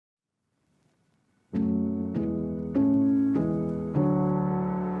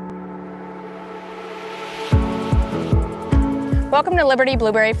Welcome to Liberty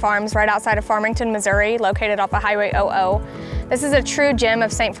Blueberry Farms right outside of Farmington, Missouri, located off of Highway 00. This is a true gem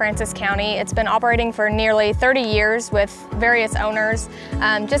of St. Francis County. It's been operating for nearly 30 years with various owners,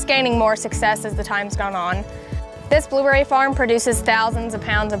 just gaining more success as the time's gone on. This blueberry farm produces thousands of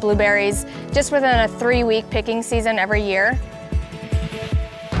pounds of blueberries just within a 3-week picking season every year.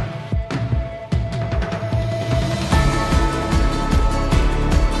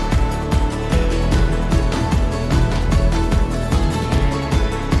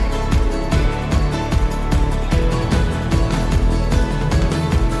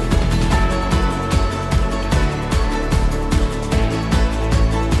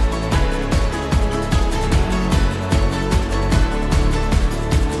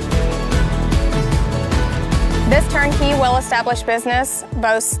 This turnkey, well-established business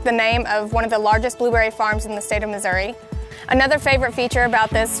boasts the name of one of the largest blueberry farms in the state of Missouri. Another favorite feature about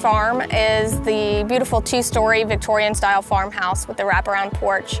this farm is the beautiful 2-story Victorian-style farmhouse with the wraparound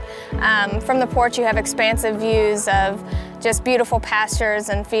porch. From the porch you have expansive views of just beautiful pastures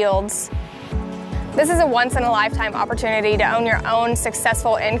and fields. This is a once-in-a-lifetime opportunity to own your own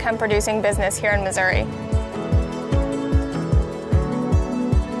successful income-producing business here in Missouri.